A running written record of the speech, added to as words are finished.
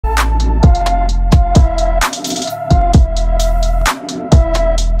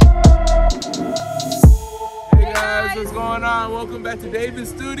welcome back to David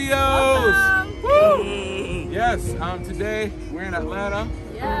Studios. Awesome. Woo! Yes, today we're in Atlanta.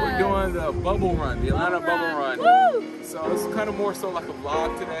 Yes. We're doing the Bubblerun, the Atlanta Bubblerun. Woo! So it's kind of more so like a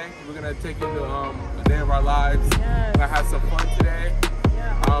vlog today. We're gonna take you to a day of our lives. Yes. We're gonna have some fun today.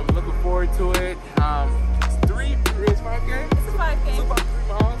 Yeah. Looking forward to it. It's 5K? It's a 5K. It's about 3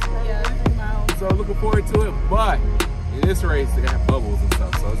 miles probably. Yeah, 3 miles. So looking forward to it, but in this race they have bubbles and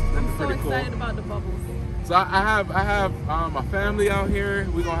stuff, so it's I'm pretty so cool. excited about the bubbles. So I have my family out here.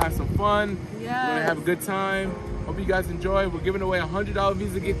 We're gonna have some fun. Yes. We're gonna have a good time. Hope you guys enjoy. We're giving away a $100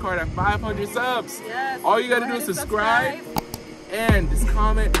 Visa gift card at 500 subs. Yes. All you gotta do is subscribe and just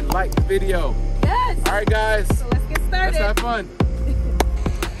comment and like the video. Yes. All right, guys. So let's get started. Let's have fun.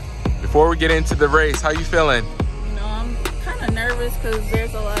 Before we get into the race, how you feeling? You know, I'm kind of nervous because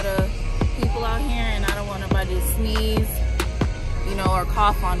there's a lot of people out here, and I don't want nobody to sneeze, you know, or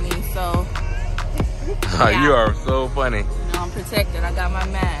cough on me. So. Yeah. You are so funny. You know, I'm protected. I got my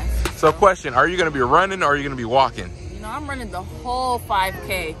mask. So question, are you gonna be running or are you gonna be walking? You know, I'm running the whole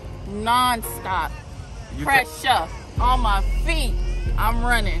 5K non-stop. Pressure on my feet. I'm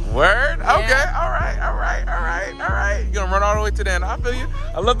running. Word? Yeah. Okay, all right. You're gonna run all the way to the end. I feel you.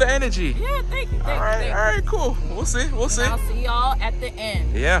 I love the energy. Yeah, thank you. All right, cool. We'll see. I'll see y'all at the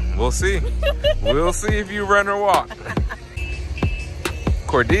end. Yeah, we'll see. We'll see if you run or walk.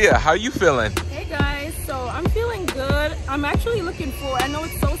 Cordia, how you feeling? Hey guys, so I'm feeling good. I'm actually looking forward. I know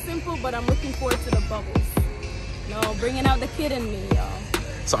it's so simple, but I'm looking forward to the bubbles. You know, bringing out the kid in me, y'all.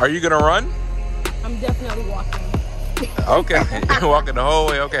 So are you gonna run? I'm definitely walking. Okay, you're walking the whole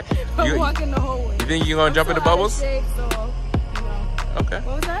way. Okay. I'm walking the whole way. You think you're gonna jump in the bubbles? Shape, so, you know. Okay.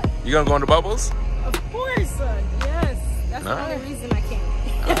 What was that? You gonna go in the bubbles? Of course, yes. That's the only reason I came.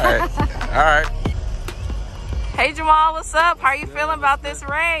 All right. Hey Jamal, what's up? How are you feeling about this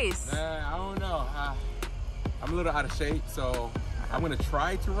race? I don't know. I'm a little out of shape, so I'm gonna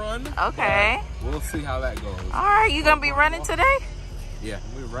try to run. Okay. We'll see how that goes. All right, you gonna be running today? Yeah,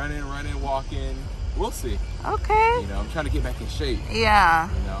 we're running, walking. We'll see. Okay. You know, I'm trying to get back in shape. Yeah.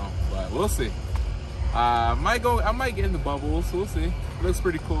 You know, but we'll see. I might get in the bubbles. We'll see. Looks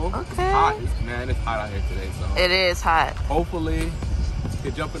pretty cool. Okay. It's hot, man. It's hot out here today, so. It is hot. Hopefully,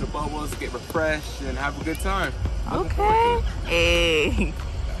 get jump in the bubbles, get refreshed, and have a good time. Okay. Hey.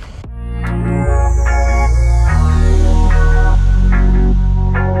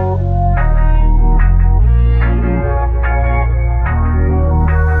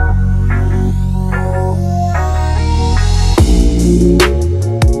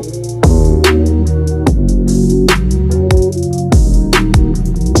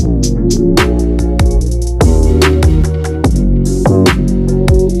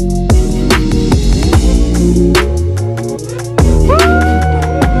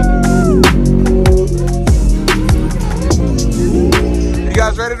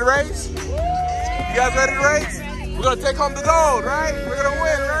 Ready to race? You guys ready to race? We're gonna take home the gold, right? We're gonna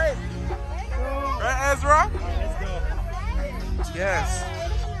win, right? Right, Ezra? Let's go. Yes.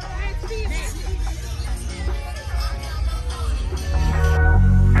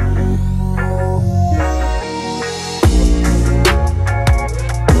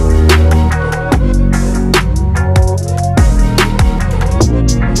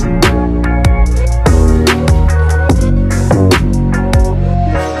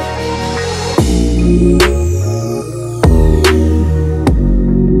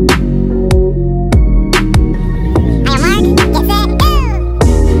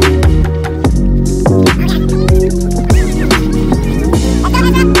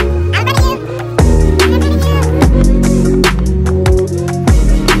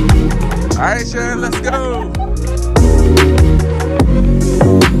 Let's go.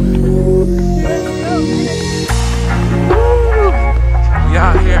 We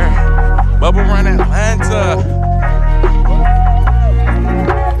out here, Bubblerun Atlanta.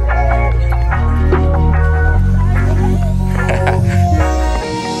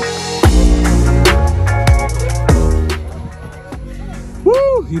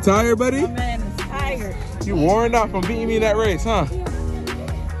 Woo! You tired, buddy? My man is tired. You worn out from beating me in that race, huh?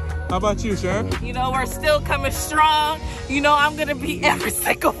 How about you, Sharon? You know, we're still coming strong. You know, I'm gonna beat every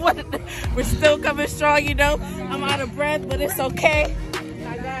single one of them. We're still coming strong, you know. I'm out of breath, but it's okay.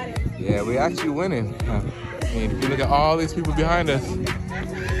 I got it. Yeah, we're actually winning. I mean, if you look at all these people behind us,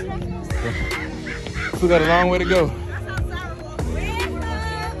 we got a long way to go.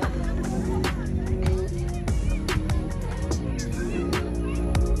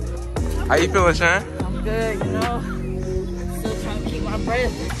 How you feeling, Sharon? I'm good, you know. Still trying to keep my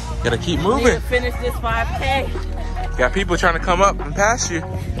breath. Gotta keep Need moving. to finish this 5K. Got people trying to come up and pass you.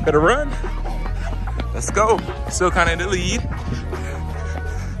 Better run. Let's go. Still kind of in the lead.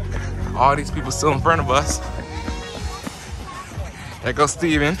 All these people still in front of us. There goes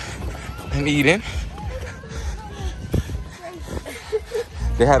Steven and Eden.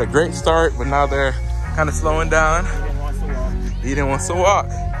 They had a great start, but now they're kind of slowing down. Eden wants to walk.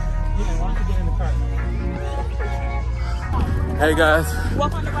 Hey guys,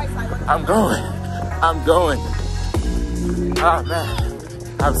 Walk on the right side. I'm going. Ah man,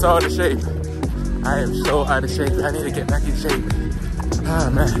 I'm so out of shape. I am so out of shape. I need to get back in shape. Ah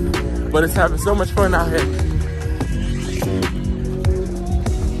man, but it's having so much fun out here.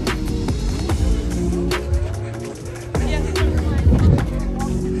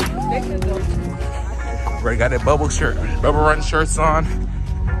 We got that Bubblerun shirts on.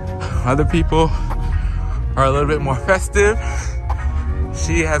 Other people are a little bit more festive.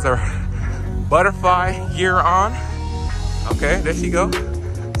 She has her butterfly gear on. Okay, there she go.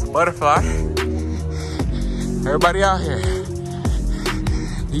 It's a butterfly. Everybody out here.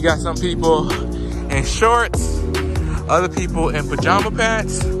 You got some people in shorts, other people in pajama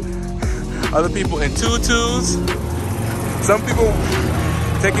pants, other people in tutus. Some people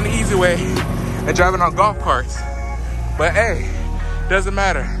taking the easy way and driving on golf carts. But hey, doesn't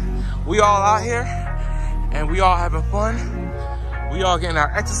matter. We all out here and we all having fun. We all getting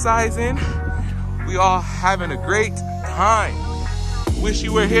our exercise in. We all having a great time. Wish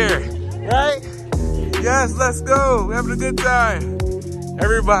you were here, right? Yes, let's go. We're having a good time.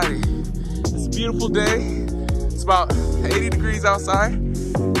 Everybody, it's a beautiful day. It's about 80 degrees outside.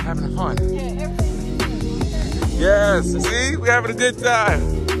 Having fun. Yes, see, we're having a good time.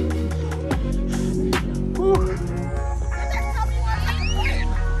 Whew.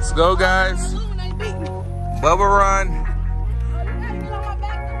 Let's go, guys. Bubblerun.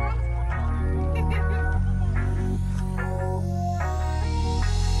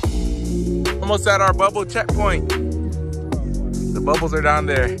 Almost at our bubble checkpoint. The bubbles are down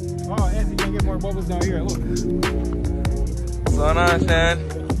there. Oh, Anthony, you can get more bubbles down here. Look. What's going on, Shan?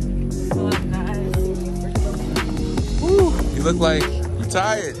 Woo, you look like you're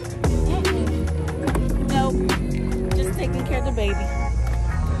tired. Nope. Just taking care of the baby.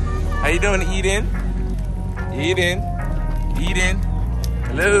 How you doing, Eden? Eden?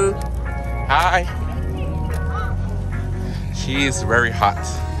 Hello? Hi. She is very hot.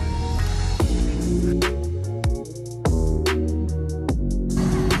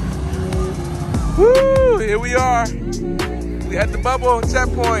 Woo! Here we are. We at the bubble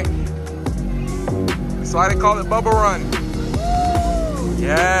checkpoint. That's why they call it Bubblerun.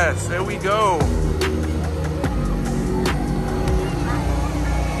 Yes, there we go.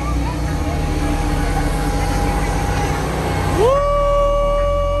 Woo!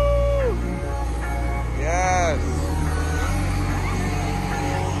 Yes.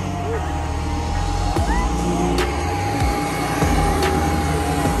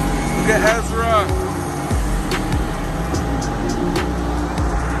 Look at Ezra.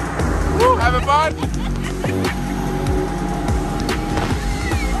 Woo, having fun?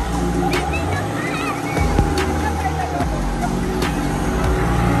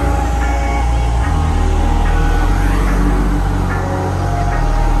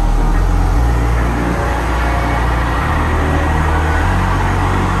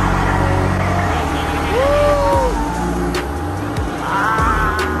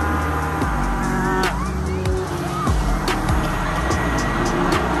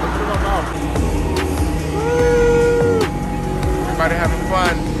 Everybody having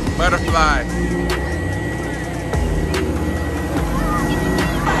fun. Butterfly.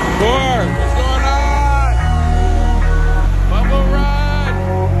 4. What's going on? Bubblerun.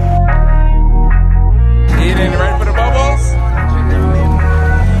 Eden, ready for the bubbles?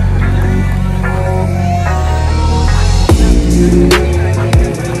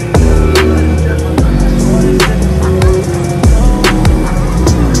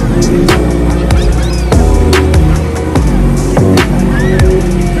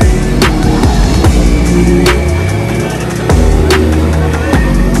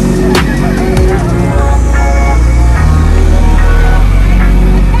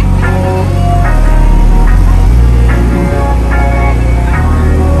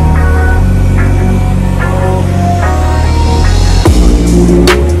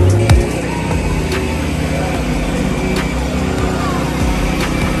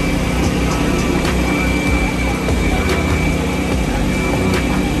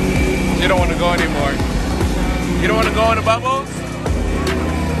 You don't want to go anymore. You don't want to go in the bubbles?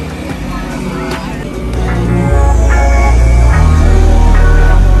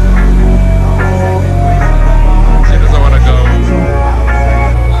 She doesn't want to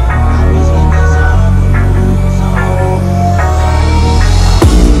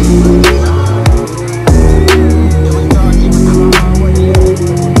go.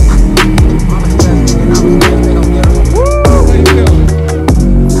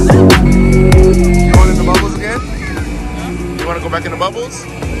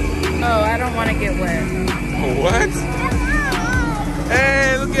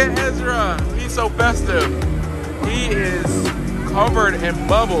 so festive. He is covered in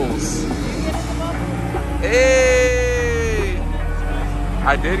bubbles. Hey!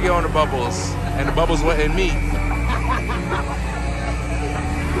 I did go in the bubbles, and the bubbles went in me.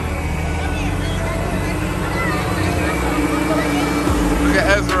 Look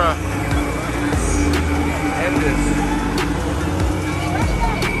at Ezra. End this.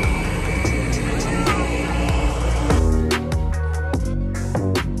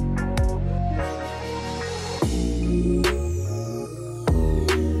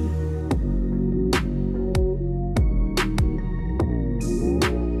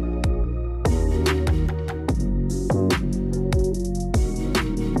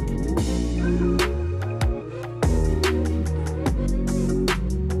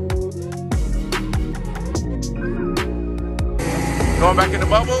 Going back in the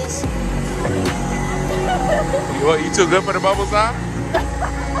bubbles? You too good for the bubbles now?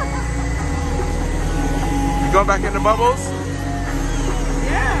 You going back in the bubbles?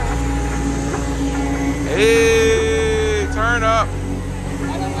 Yeah. Hey, turn up.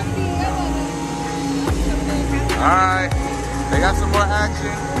 Alright, they got some more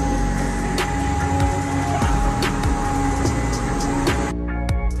action.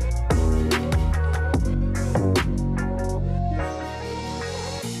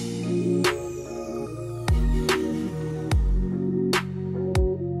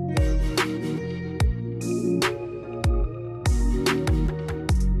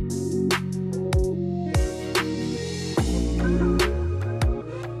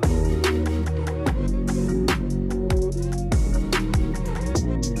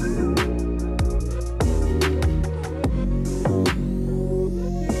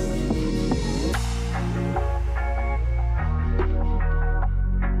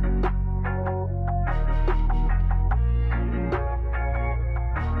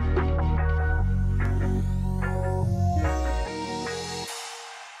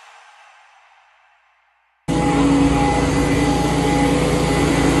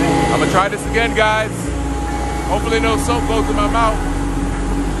 Try this again, guys. Hopefully no soap goes in my mouth.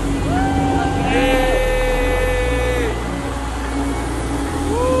 Hey!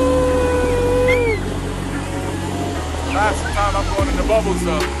 Woo! Last time I'm going in the bubbles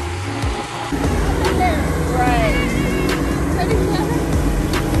though. Right.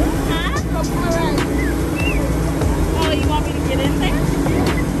 Oh, you want me to get in there?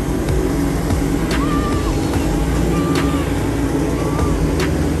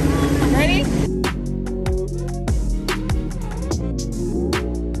 Ready?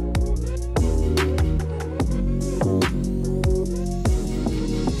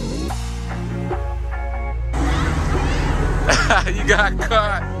 You got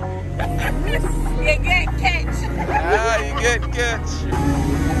caught. You get catch. Ah, you get catch.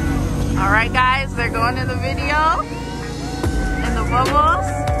 All right, guys, they're going in the video. In the bubbles.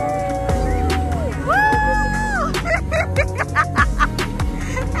 Woo!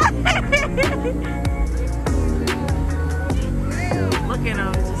 Look at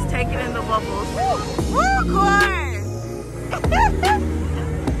him, just taking in the bubbles. Woo, corn!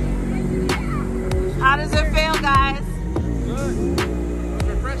 How does it feel, guys? Good.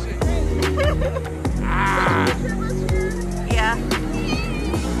 Refreshing. Yeah.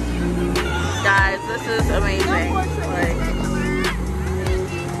 Guys, this is amazing. Like,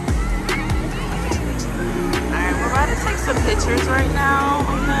 alright, we're about to take some pictures right now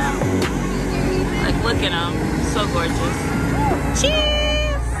on them. Like, look at them. So gorgeous.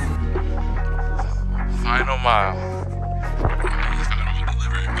 Cheese! Final mile.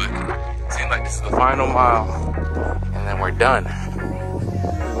 But it seems like this is the final mile. And then we're done.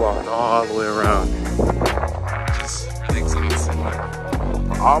 We walked all the way around. Just really exhausting.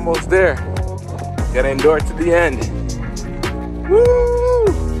 We're almost there. Gotta endure to the end. Woo!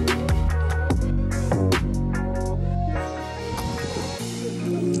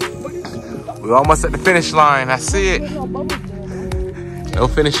 We're almost at the finish line. I see it. No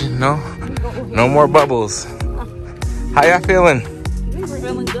finishing, no more bubbles. How y'all feeling? We're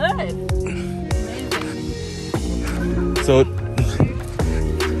feeling good. So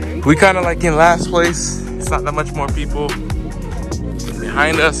we kind of like in last place. It's not that much more people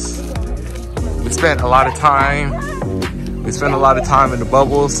behind us. We spent a lot of time. We spent a lot of time in the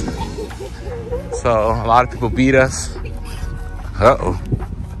bubbles. So a lot of people beat us. Uh-oh.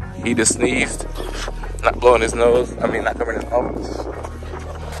 He just sneezed. Not blowing his nose. I mean, not covering his nose.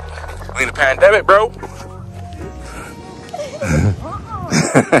 We in a pandemic, bro.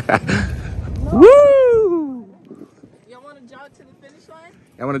 Woo! Y'all want to jog to the finish line?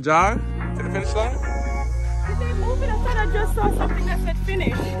 Y'all want to jog to the finish line? Did they move it? I thought I just saw something that said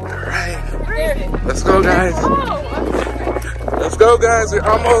finish. All right. There Let's go, guys. Let's go, guys. We're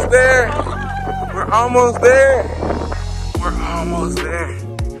almost there. We're almost there. We're almost there.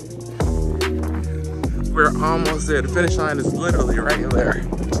 We're almost there. The finish line is literally right there.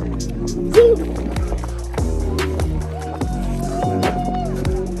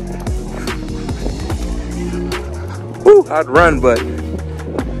 Woo, I'd run, but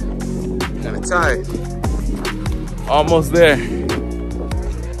kind of tired. Almost there.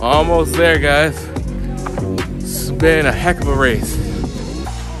 Almost there, guys. It's been a heck of a race.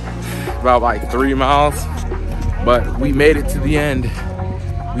 About like 3 miles, but we made it to the end.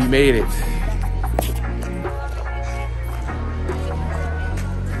 We made it.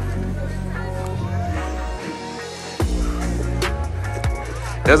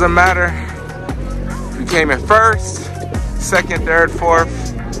 Doesn't matter if you came in first, second, third,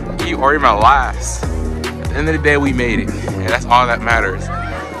 fourth, or even last. At the end of the day, we made it, and that's all that matters.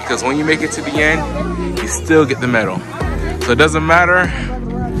 Because when you make it to the end, you still get the medal. So it doesn't matter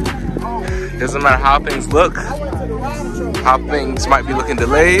how things look, how things might be looking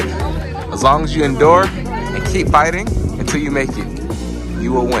delayed. As long as you endure and keep fighting until you make it,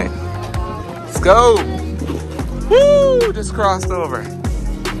 you will win. Let's go. Woo, just crossed over.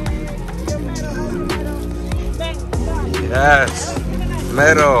 Yes,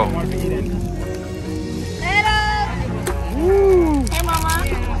 medal. Woo. Hey, Mama.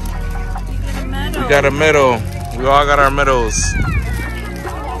 We got a medal. We all got our medals.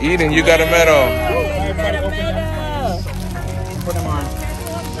 Eden, you got a medal. You got a medal. Put them on.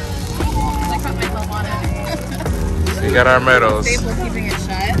 I caught myself on it. We got our medals. Staple keeping it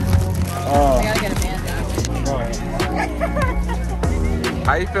shut. Oh. We gotta get a band up.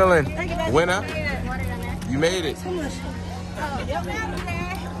 How you feeling? Winner? You made it.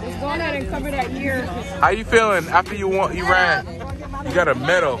 Just go ahead and cover that ear. How you feeling after you ran? You got a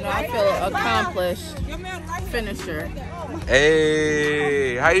medal. I feel accomplished. Finisher.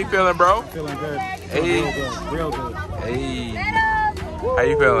 Hey, how you feeling, bro? Feeling good. Hey. Real good. Real good. Hey. How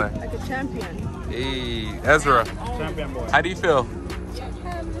you feeling? Like a champion. Hey, Ezra. Champion boy. How do you feel?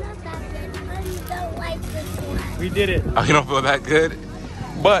 We did it. Oh, you don't feel that good?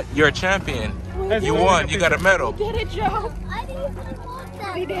 But you're a champion. You won. You got a medal. Did it, Joe?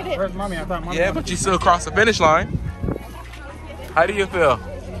 We did it. Where's mommy? I thought mommy. Yeah, but you still crossed the finish line. How do you feel?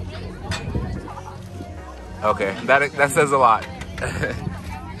 Okay, that says a lot.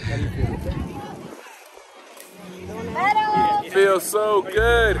 Feels so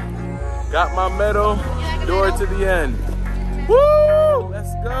good. Got my medal. Door to the end. Woo!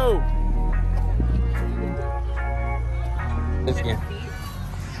 Let's go.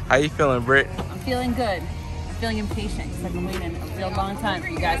 How you feeling, Britt? I'm feeling good. I'm feeling impatient because I've been waiting a real long time for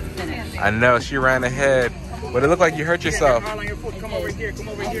you guys to finish. I know, she ran ahead, but it looked like you hurt yourself. Come over here. Come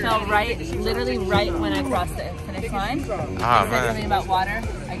over I here. fell literally right when I crossed the finish line. Ah, I said something man. about water.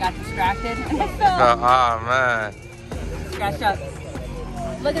 I got distracted and I fell. Ah, man. Scratched up.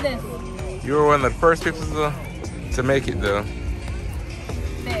 Look at this. You were one of the first people to make it, though.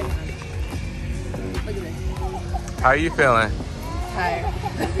 Babe. Look at this. How are you feeling? Tired.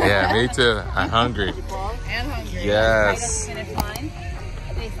 Yeah, me too. I'm hungry. And hungry. Yes. Right at the finish line.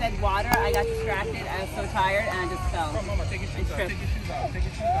 They said water. I got distracted. I was so tired and I just fell. Mama, take your shoes off. Take your shoes off. Take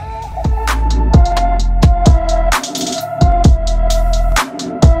your shoes off.